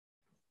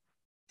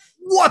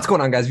What's going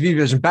on, guys? Veve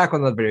Username back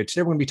with another video.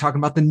 Today we're going to be talking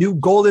about the new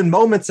golden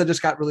moments that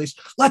just got released.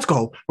 Let's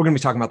go. We're going to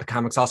be talking about the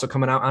comics also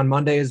coming out on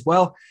Monday as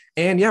well.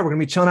 And yeah, we're going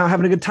to be chilling out,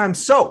 having a good time.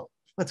 So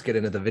let's get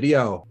into the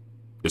video.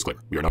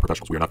 Disclaimer, we are not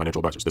professionals. We are not financial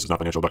advisors. This is not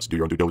financial advice. Do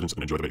your own due diligence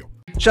and enjoy the video.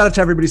 Shout out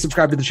to everybody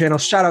subscribed to the channel.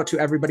 Shout out to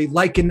everybody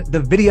liking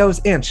the videos.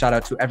 And shout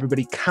out to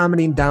everybody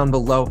commenting down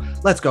below.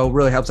 Let's go.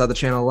 Really helps out the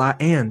channel a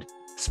lot. And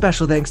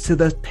special thanks to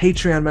the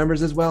Patreon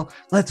members as well.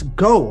 Let's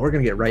go. We're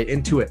going to get right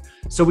into it.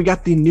 So we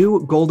got the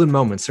new golden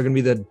moments. They're going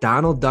to be the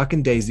Donald Duck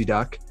and Daisy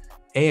Duck.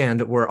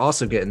 And we're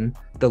also getting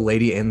the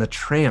Lady and the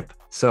Tramp.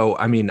 So,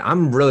 I mean,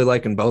 I'm really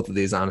liking both of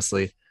these,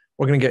 honestly.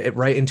 We're going to get it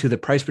right into the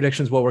price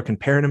predictions, what we're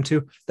comparing them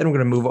to. Then we're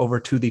going to move over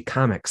to the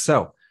comics.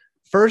 So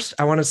first,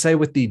 I want to say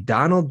with the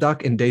Donald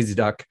Duck and Daisy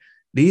Duck,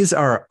 these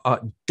are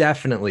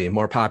definitely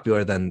more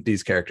popular than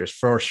these characters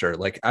for sure.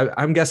 Like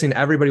I'm guessing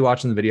everybody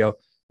watching the video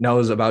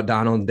knows about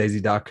Donald and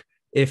Daisy Duck.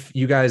 If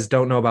you guys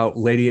don't know about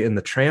Lady and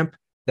the Tramp,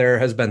 there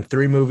has been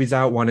 3 movies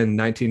out, one in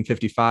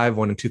 1955,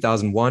 one in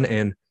 2001,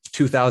 and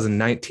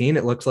 2019.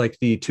 It looks like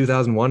the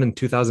 2001 and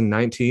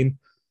 2019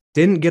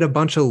 didn't get a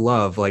bunch of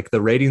love. Like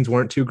the ratings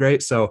weren't too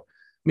great. So,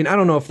 I mean, I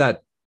don't know if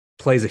that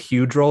plays a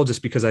huge role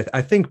just because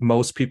I think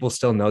most people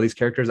still know these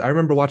characters. I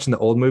remember watching the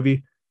old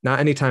movie, not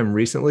anytime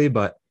recently,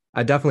 but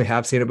I definitely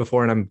have seen it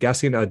before, and I'm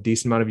guessing a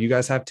decent amount of you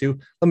guys have too.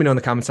 Let me know in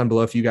the comments down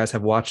below if you guys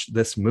have watched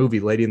this movie,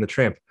 Lady and the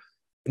Tramp.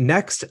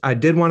 Next, I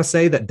did want to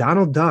say that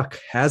Donald Duck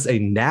has a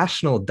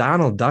National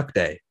Donald Duck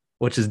Day,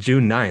 which is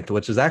June 9th,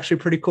 which is actually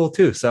pretty cool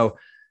too. So,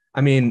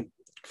 I mean,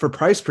 for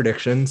price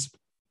predictions,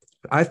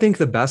 I think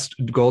the best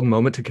golden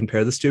moment to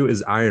compare this to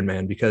is Iron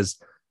Man, because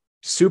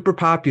super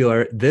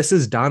popular. This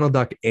is Donald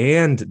Duck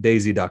and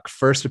Daisy Duck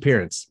first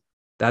appearance.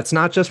 That's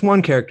not just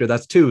one character,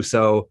 that's 2.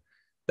 So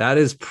that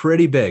is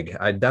pretty big.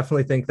 I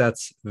definitely think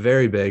that's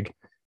very big.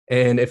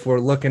 And if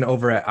we're looking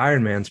over at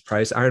Iron Man's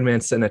price, Iron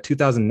Man's sitting at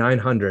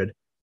 2,900.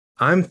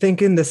 I'm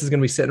thinking this is going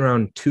to be sitting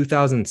around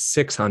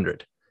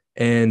 2,600,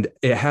 and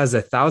it has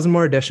 1,000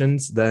 more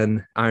editions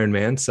than Iron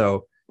Man.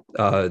 So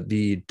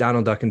the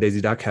Donald Duck and Daisy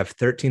Duck have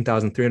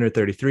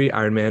 13,333.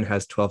 Iron Man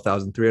has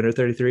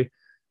 12,333.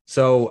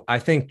 So I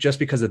think just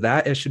because of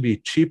that, it should be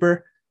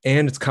cheaper,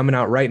 and it's coming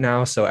out right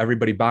now. So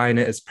everybody buying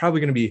it, it's probably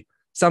going to be,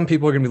 some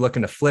people are going to be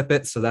looking to flip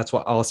it. So that's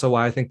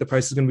why I think the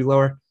price is going to be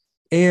lower.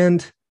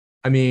 And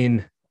I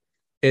mean,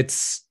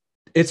 it's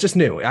just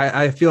new.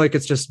 I feel like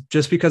it's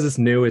just because it's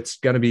new, it's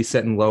going to be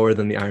sitting lower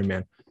than the Iron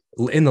Man.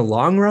 In the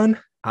long run,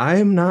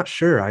 I'm not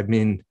sure. I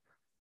mean,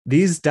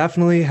 these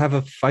definitely have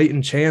a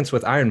fighting chance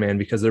with Iron Man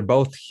because they're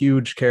both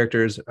huge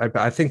characters.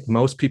 I think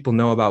most people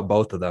know about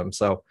both of them.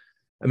 So,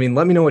 I mean,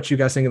 let me know what you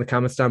guys think in the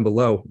comments down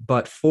below.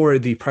 But for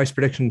the price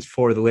predictions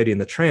for the Lady and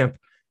the Tramp,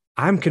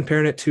 I'm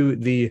comparing it to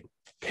the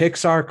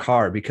Pixar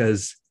car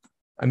because,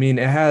 I mean,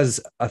 it has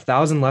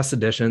 1,000 less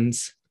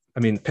editions. I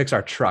mean,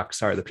 Pixar truck,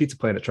 sorry, the Pizza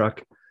Planet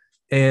truck.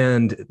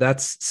 And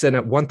that's sitting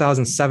at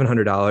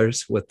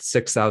 $1,700 with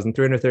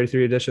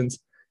 6,333 editions.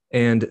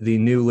 And the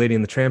new Lady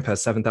and the Tramp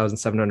has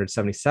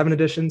 7,777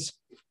 editions.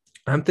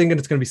 I'm thinking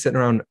it's going to be sitting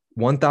around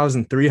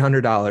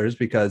 $1,300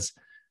 because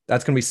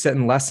that's going to be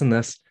sitting less than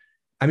this.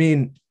 I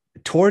mean,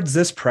 towards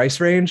this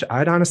price range,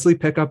 I'd honestly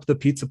pick up the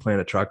Pizza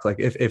Planet truck. Like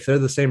if they're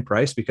the same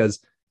price, because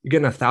you're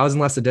getting 1,000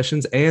 less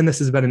editions, and this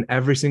has been in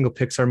every single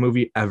Pixar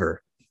movie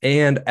ever,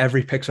 and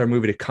every Pixar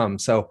movie to come.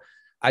 So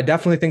I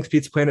definitely think the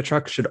Pizza Planet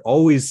truck should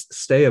always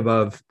stay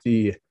above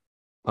the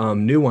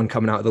new one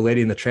coming out, the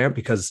Lady and the Tramp,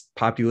 because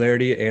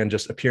popularity and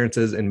just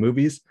appearances in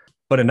movies.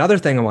 But another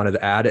thing I wanted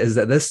to add is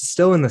that this is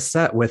still in the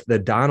set with the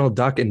Donald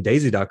Duck and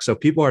Daisy Duck. So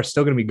people are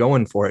still going to be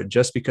going for it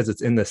just because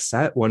it's in the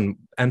set when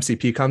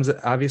MCP comes,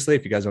 obviously,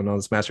 if you guys don't know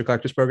this Master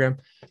Collectors program.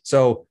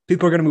 So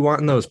people are going to be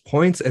wanting those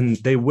points, and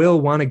they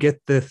will want to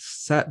get this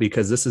set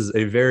because this is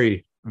a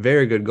very,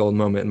 very good gold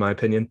moment, in my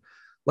opinion.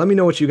 Let me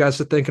know what you guys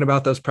are thinking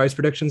about those price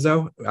predictions,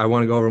 though. I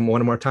want to go over them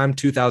one more time.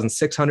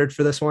 2,600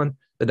 for this one,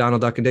 the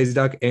Donald Duck and Daisy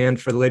Duck, and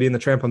for the Lady and the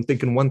Tramp, I'm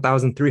thinking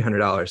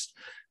 $1,300.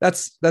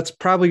 That's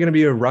probably going to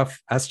be a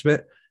rough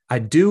estimate. I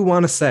do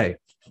want to say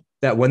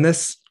that when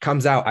this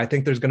comes out, I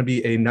think there's going to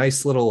be a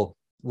nice little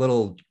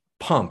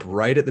pump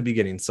right at the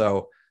beginning.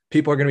 So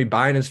people are going to be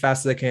buying as fast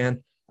as they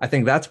can. I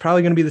think that's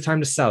probably going to be the time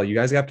to sell. You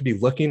guys have to be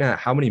looking at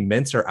how many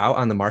mints are out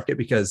on the market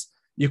because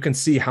you can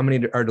see how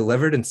many are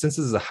delivered. And since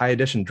this is a high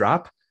edition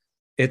drop,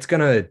 it's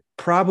going to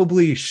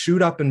probably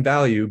shoot up in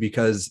value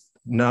because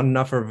not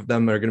enough of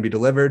them are going to be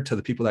delivered to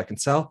the people that can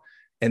sell.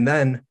 And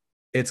then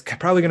it's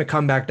probably going to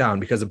come back down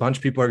because a bunch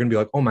of people are going to be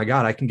like, oh my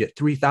God, I can get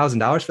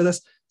 $3,000 for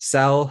this,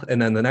 sell. And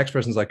then the next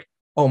person's like,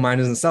 oh, mine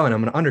isn't selling, I'm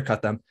going to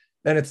undercut them.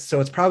 Then it's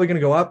probably going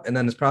to go up, and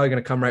then it's probably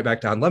going to come right back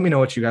down. Let me know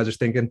what you guys are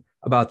thinking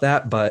about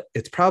that, but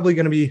it's probably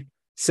going to be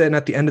sitting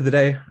at the end of the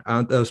day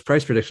on those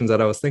price predictions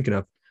that I was thinking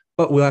of,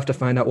 but we'll have to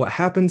find out what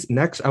happens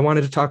next. I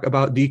wanted to talk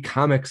about the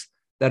comics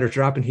that are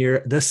dropping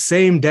here the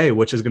same day,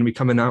 which is going to be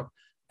coming out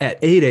at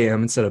 8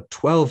 a.m. instead of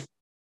 12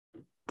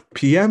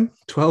 p.m.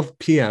 12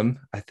 p.m.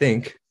 I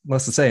think,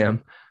 unless it's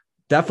a.m.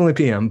 Definitely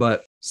p.m.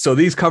 But so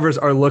these covers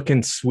are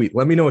looking sweet.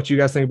 Let me know what you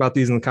guys think about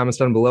these in the comments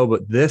down below.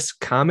 But this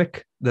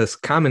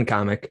common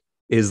comic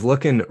is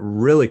looking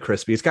really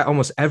crispy. It's got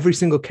almost every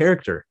single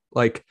character.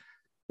 Like,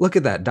 look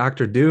at that.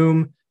 Doctor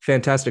Doom,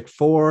 Fantastic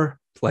Four,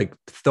 like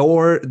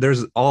Thor.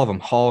 There's all of them.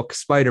 Hulk,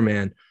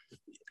 Spider-Man,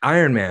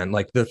 Iron Man,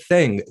 like the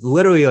Thing.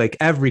 Literally, like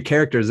every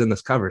character is in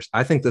this covers.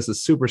 I think this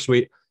is super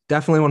sweet.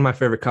 Definitely one of my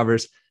favorite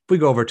covers. If we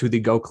go over to the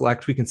Go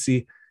Collect, we can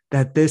see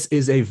that this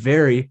is a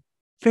very,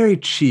 very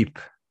cheap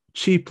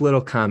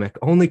little comic,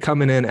 only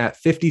coming in at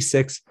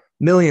 $56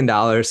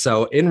 million.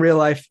 So in real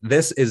life,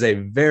 this is a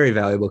very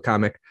valuable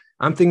comic.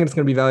 I'm thinking it's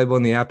going to be valuable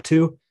in the app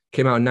too.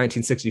 Came out in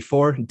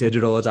 1964.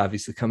 Digital is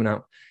obviously coming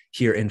out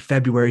here in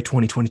February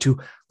 2022.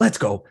 Let's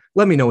go.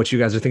 Let me know what you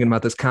guys are thinking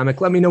about this comic.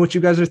 Let me know what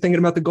you guys are thinking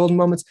about the golden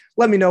moments.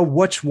 Let me know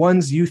which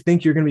ones you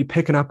think you're going to be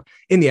picking up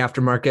in the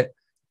aftermarket,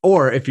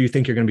 or if you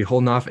think you're going to be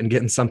holding off and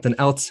getting something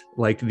else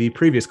like the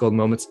previous golden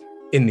moments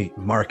in the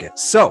market.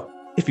 So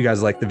if you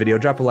guys like the video,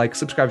 drop a like,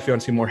 subscribe if you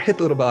want to see more, hit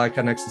the little bell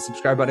icon next to the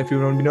subscribe button if you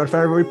want to be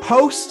notified every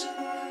post.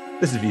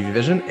 This is Veve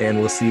Vision, and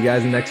we'll see you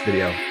guys in the next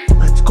video.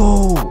 Let's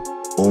go.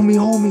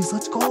 Homies,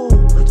 let's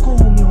go.